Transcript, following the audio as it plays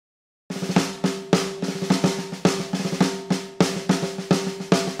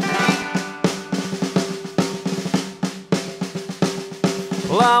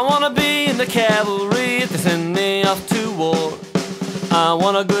cavalry if they send me off to war. I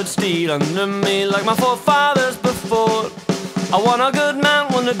want a good steed under me like my forefathers before. I want a good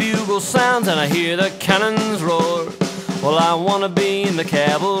mount when the bugle sounds and I hear the cannons roar. Well, I want to be in the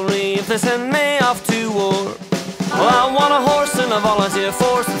cavalry if they send me off to war. Well, I want a horse in a volunteer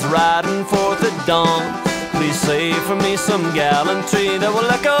force that's riding forth at dawn. Please save for me some gallantry that will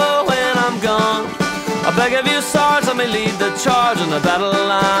echo when I'm gone. I beg of you, Sarge, let me lead the charge and the battle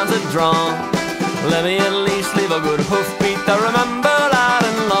lines are drawn. Let me at least leave a good hoofbeat I remember loud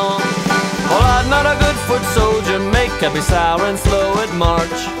and long. Well, I'd not a good foot soldier make, I'd be sour and slow at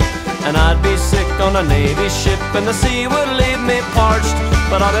march. And I'd be sick on a Navy ship and the sea would leave me parched.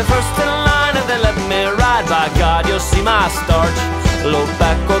 But I'll be first in line if they let me ride, by God, you'll see my starch. Low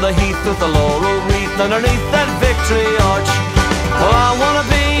back o'er the heath with the laurel wreath underneath that victory arch. Well, I wanna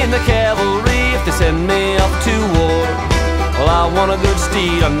be in the cavalry if they send me off to war. Well, I want a good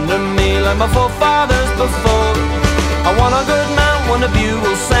steed under me like my forefathers before. I want a good mount when the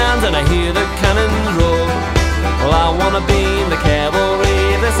bugle sounds and I hear the cannons roar. Well, I wanna be in the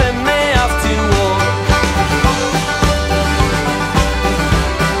cavalry if they send me off to war.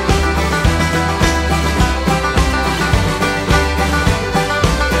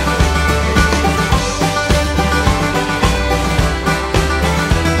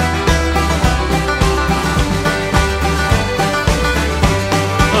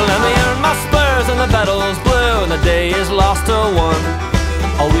 The battle's blue and the day is lost or won.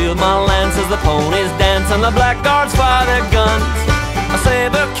 I'll wield my lance as the ponies dance and the blackguards fire their guns. A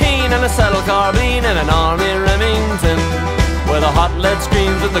saber keen and a saddle carbine and an army Remington, where the hot lead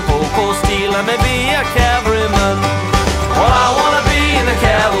screams with the cold steel. I may be a cavalryman. Well, I wanna be in the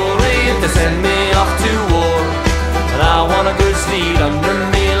cavalry if they send me off to war. And I want a good steed under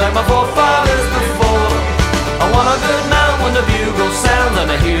me like my forefathers before. I want a good mount when the bugle sounds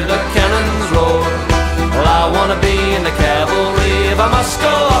and I hear the cannons roar. Well, I wanna be in the cavalry if I must go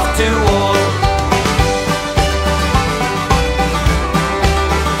off to war.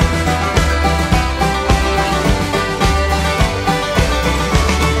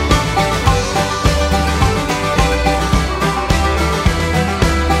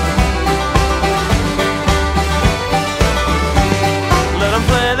 Let them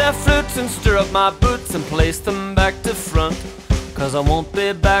play their flutes and stir up my boots and place them back to front, 'cause I won't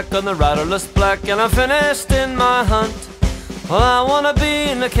be back on the riderless black and I'm finished in my hunt. Well, I wanna be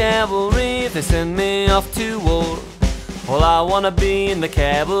in the cavalry if they send me off to war. Well, I wanna be in the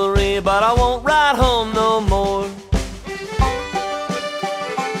cavalry, but I won't ride home no more.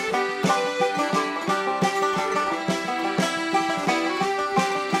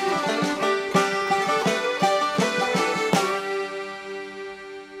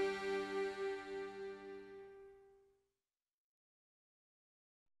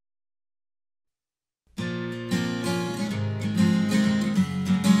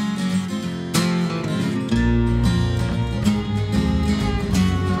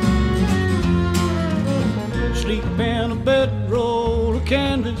 Sleep in a bedroll of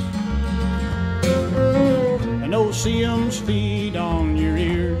canvas and Oceum's feed on your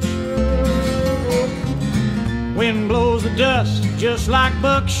ears. Wind blows the dust just like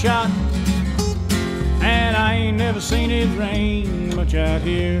buckshot, and I ain't never seen it rain much out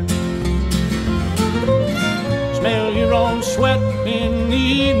here. Smell your own sweat in the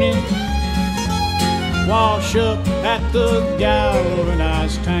evening, wash up at the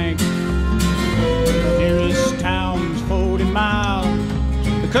galvanized tank. Nearest town's 40 miles.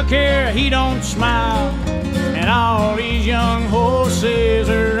 The cook here, he don't smile, and all these young horses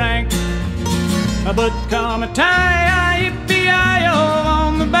are rank. But come a tie, yippee-i-o,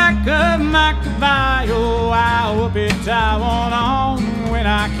 on the back of my caballo, I'll whoop it, I want on when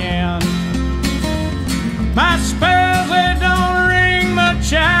I can. My spells, they don't ring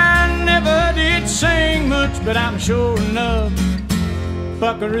much, I never did sing much, but I'm sure enough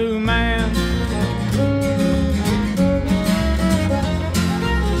buckaroo man.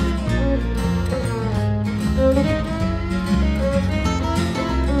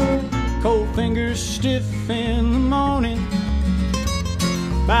 Cold fingers stiff in the morning,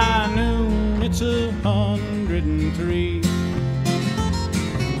 by noon it's 103.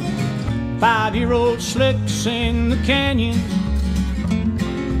 5-year-old slicks in the canyon,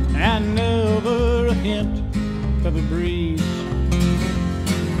 and never a hint of a breeze.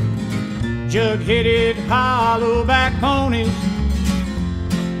 Jug-headed hollow-back ponies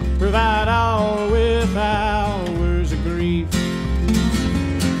provide all with hours of grief.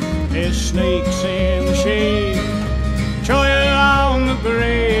 There's snakes in the shade, choya on the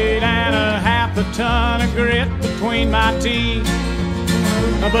grade, and a half a ton of grit between my teeth.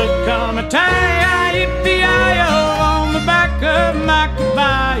 But come a tie-yi-yi-yi-o on the back of my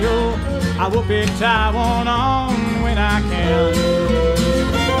caballo, I whoop it, tie one on when I can.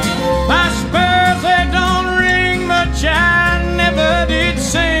 My spurs, they don't ring much, I never did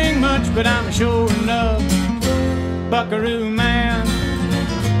sing much, but I'm sure enough buckaroo man.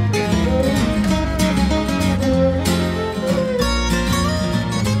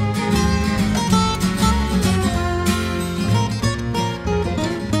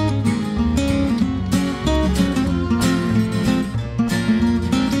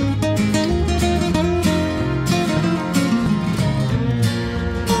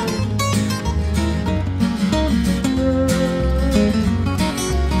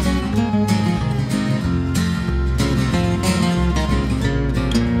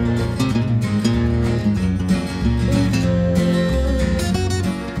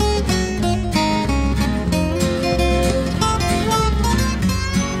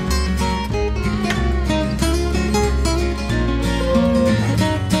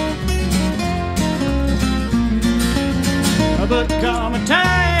 But come a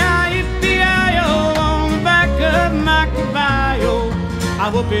tie-yi-yi-yi-o on the back of my caballo, I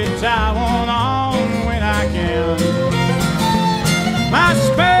whoop it, tie one on when I can. My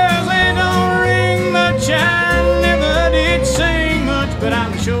spurs, they don't ring much, I never did sing much, but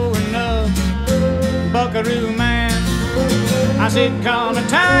I'm sure enough buckaroo man. I said come a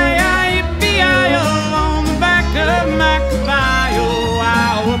tie-yi-yi-yi-o on the back of my caballo,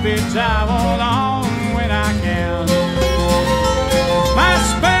 I'll whoop it, tie one on when I can. My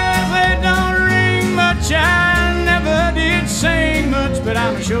spurs, they don't ring much, I never did sing much, but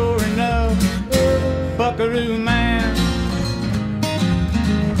I'm sure enough buckaroo man.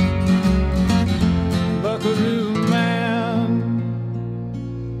 Buckaroo man.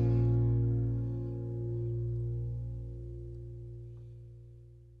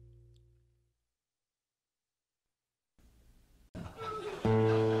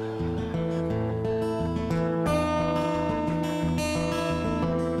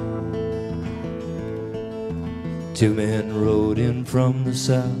 Two men rode in from the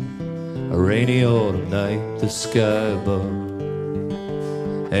south, a rainy autumn night, the sky above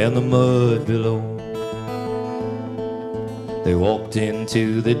and the mud below. They walked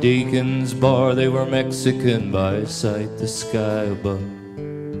into the deacon's bar, they were Mexican by sight, the sky above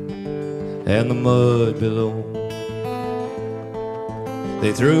and the mud below.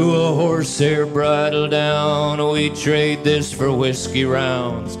 They threw a horsehair bridle down, we trade this for whiskey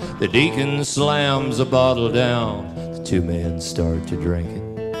rounds. The deacon slams a bottle down, the two men start to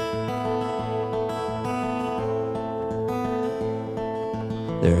drinking.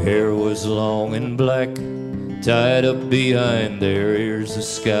 Their hair was long and black, tied up behind their ears, the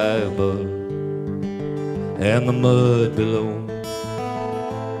sky above and the mud below.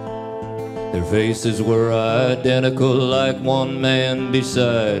 Their faces were identical, like one man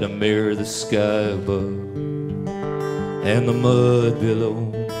beside a mirror, the sky above and the mud below.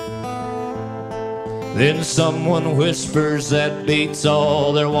 Then someone whispers that beats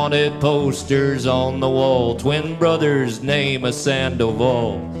all their wanted posters on the wall. Twin brothers name a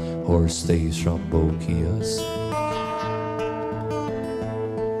Sandoval, horse thieves from Boquias.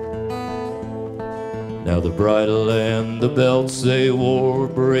 Now the bridle and the belts they wore,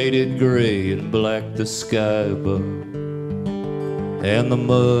 braided gray and black, the sky above and the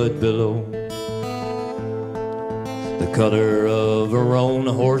mud below. The color of a roan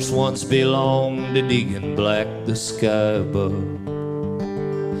horse once belonged to Deacon Black, the sky above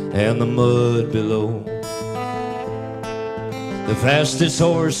and the mud below. The fastest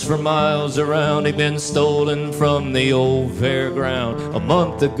horse for miles around, he'd been stolen from the old fairground. A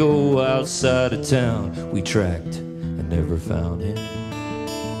month ago outside of town, we tracked and never found him.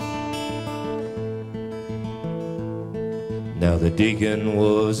 Now the deacon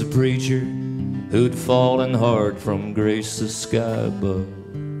was a preacher who'd fallen hard from grace, the sky above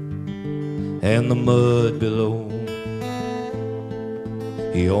and the mud below.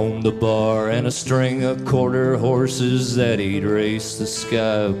 He owned a bar and a string of quarter horses that he'd race, the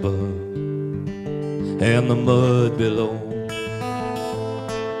sky above and the mud below.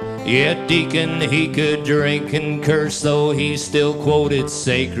 Yet Deacon, he could drink and curse, though he still quoted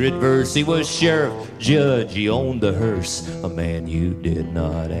sacred verse. He was sheriff, judge, he owned a hearse, a man you did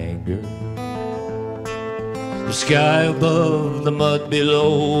not anger. The sky above, the mud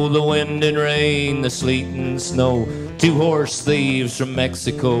below, the wind and rain, the sleet and snow. Two horse thieves from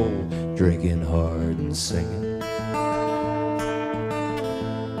Mexico, drinking hard and singing.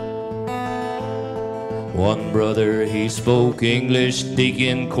 One brother, he spoke English,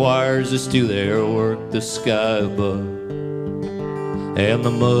 deacon choirs as to their work, the sky above and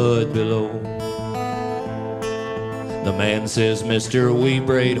the mud below. The man says, "Mister, we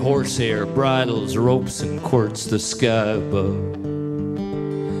braid horsehair, bridles, ropes, and quirts the sky above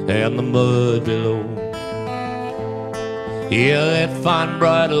and the mud below." Yeah, that fine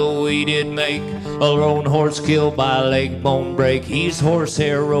bridle we did make, a roan horse killed by a leg bone break. He's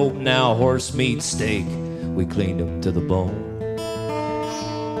horsehair rope, now horse meat steak. We cleaned him to the bone.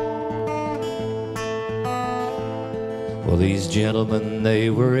 Well, these gentlemen, they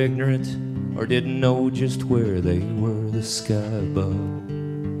were ignorant or didn't know just where they were, the sky above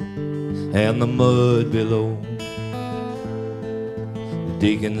and the mud below. The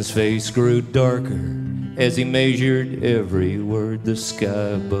deacon's face grew darker as he measured every word, the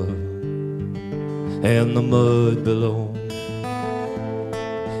sky above and the mud below.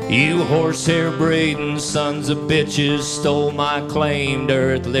 You horsehair braiding sons of bitches stole my claim to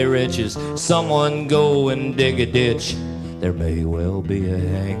earthly riches. Someone go and dig a ditch, there may well be a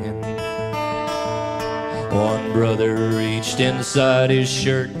hanging. One brother reached inside his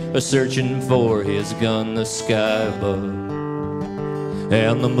shirt, a-searching for his gun, the sky above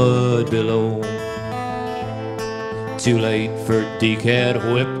and the mud below. Too late, for Deke had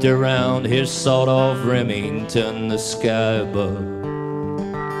whipped around his sawed-off Remington, the sky above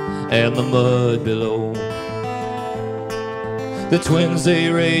and the mud below. The twins, they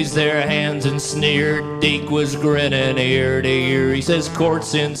raised their hands and sneered. Deke was grinning ear to ear. He says,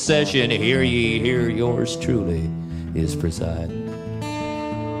 "Court's in session, hear ye, hear. Yours truly is presiding."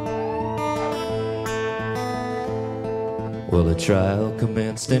 Well, the trial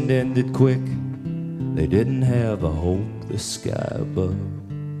commenced and ended quick. They didn't have a hope, the sky above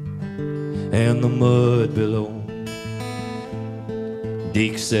and the mud below.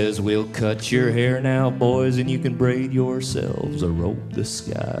 Deke says, "We'll cut your hair now, boys, and you can braid yourselves a rope, the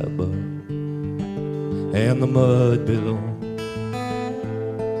sky above and the mud below."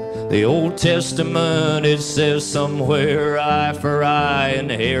 The Old Testament, it says somewhere, eye for eye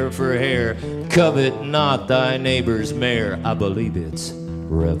and hair for hair. Covet not thy neighbor's mare. I believe it's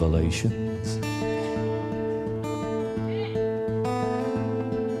Revelations.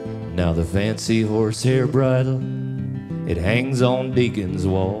 Now the fancy horsehair bridle, it hangs on Deacon's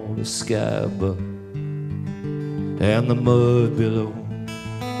wall, the sky above and the mud below.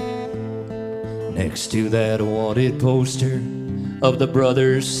 Next to that wanted poster of the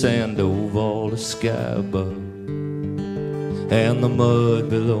brothers Sandoval, the sky above and the mud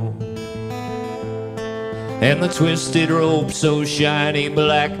below. And the twisted rope so shiny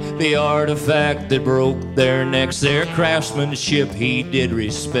black, the artifact that broke their necks. Their craftsmanship he did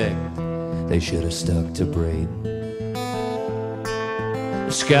respect. They should have stuck to braid.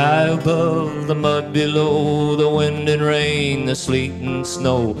 The sky above, the mud below, the wind and rain, the sleet and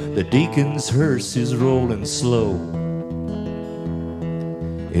snow. The deacon's hearse is rolling slow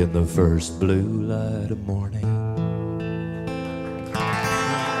in the first blue light of morning.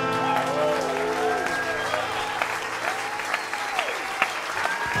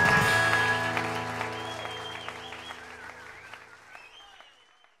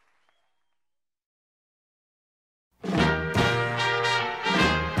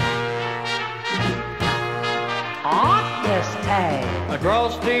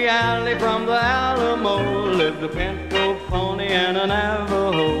 Across the alley from the Alamo lived a pinto pony and a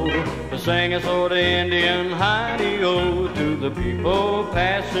Navajo. They sang a sort of Indian hi-de-o to the people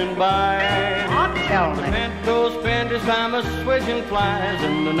passing by. The pinto spent his time a-switching flies,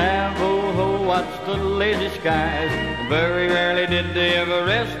 and the Navajo watched the lazy skies. And very rarely did they ever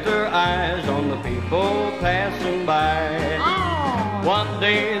rest their eyes on the people passing by. One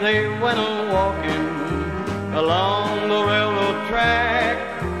day they went a-walking along the railroad track.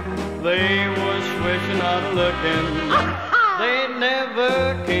 They were switching out looking, they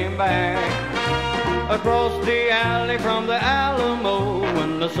never came back. Across the alley from the Alamo,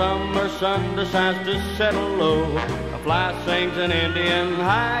 when the summer sun decides to settle low, a fly sings an Indian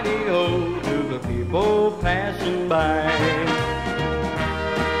hi-de-o to the people passing by.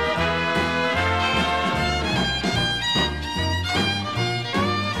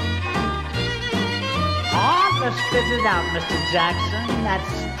 Let's spit it out, Mr. Jackson.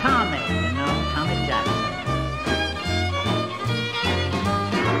 That's Tommy, you know, Tommy Jackson.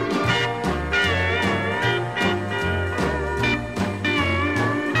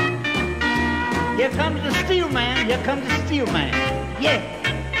 Here comes the steel man, here comes the steel man. Yeah.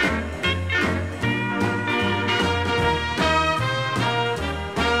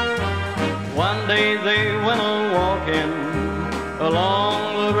 One day they went a-walking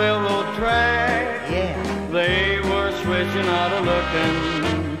along the railroad track. Yeah. They were switching out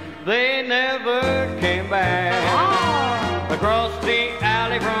a-looking, they never came back. Across the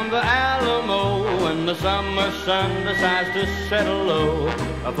the summer sun decides to settle low,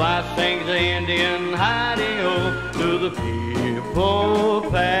 a fly sings the Indian hidey-ho to the people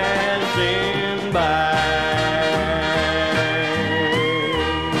passing by.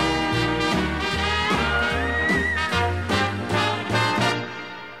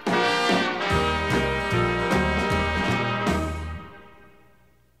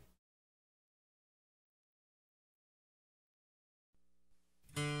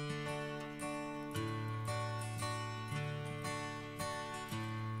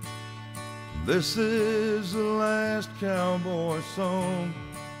 This is the last cowboy song,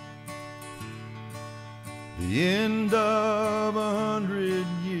 the end of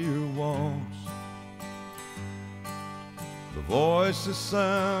 100-year waltz. The voices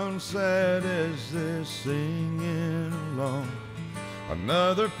sound sad as they're singing along.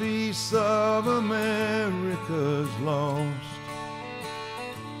 Another piece of America's lost.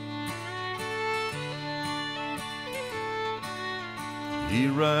 He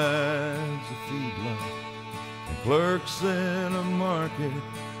rides a feedlot and clerks in a market,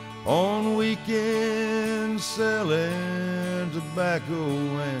 on weekends selling tobacco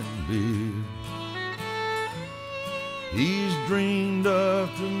and beer. He's dreamed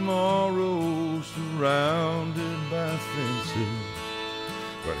of tomorrow surrounded by fences,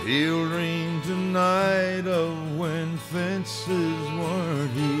 but he'll dream tonight of when fences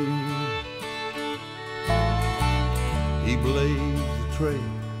weren't here. He blazed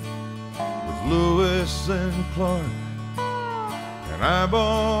trail with Lewis and Clark, and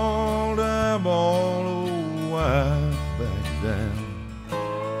eyeball to eyeball, old wife back down.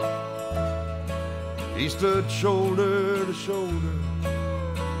 He stood shoulder to shoulder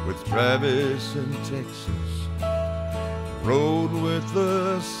with Travis in Texas, rode with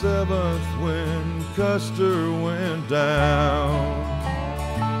the 7th when Custer went down.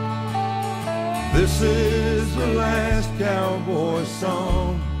 This is the last cowboy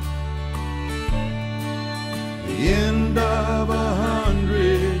song, the end of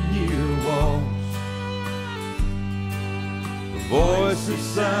 100-year waltz. The voices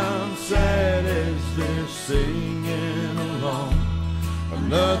sound sad as they're singing along.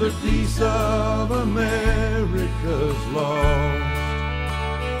 Another piece of America's lost.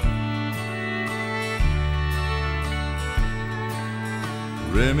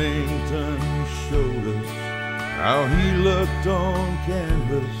 Remington showed us how he looked on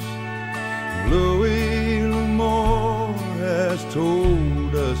canvas. Louis L'Amour has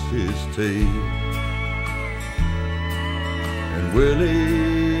told us his tale, and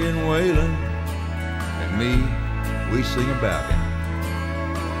Willie and Waylon and me, we sing about him.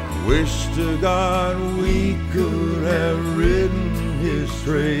 Wish to God we could have ridden his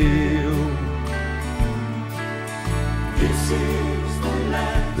trail. This is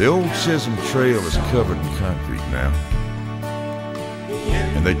the old Chisholm Trail is covered in concrete now,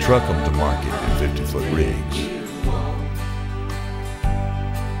 and they truck them to market in 50-foot rigs.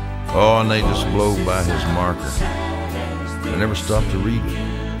 Oh, and they just blow by his marker. They never stop to read it.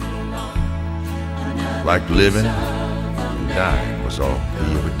 Like living and dying was all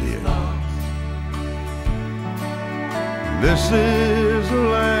he ever did. This is the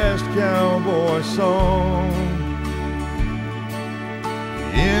last cowboy song,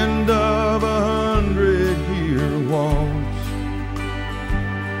 end of 100-year waltz.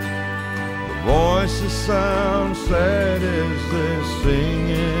 The voices sound sad as they're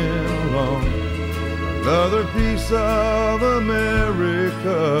singing along. Another piece of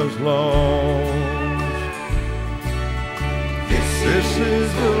America's lost. This is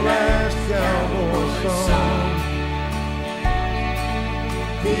the last cowboy song,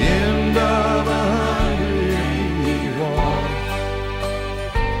 the end of 100-year waltz.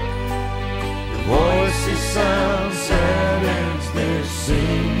 Voices sound sad as they're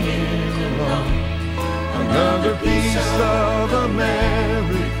singing along. Another piece of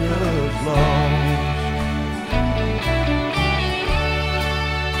America's lost.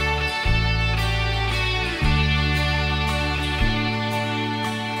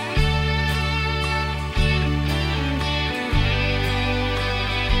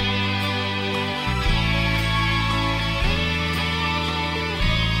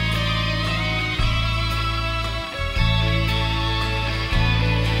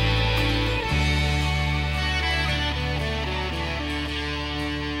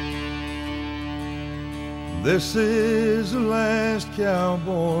 This is the last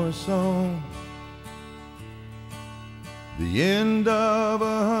cowboy song, the end of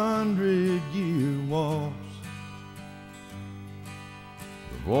 100-year waltz.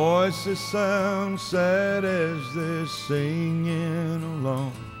 The voices sound sad as they're singing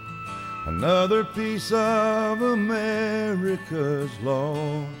along. Another piece of America's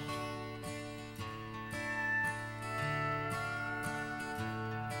lost.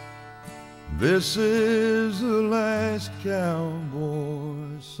 This is the last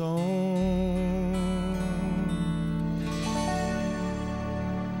cowboy song.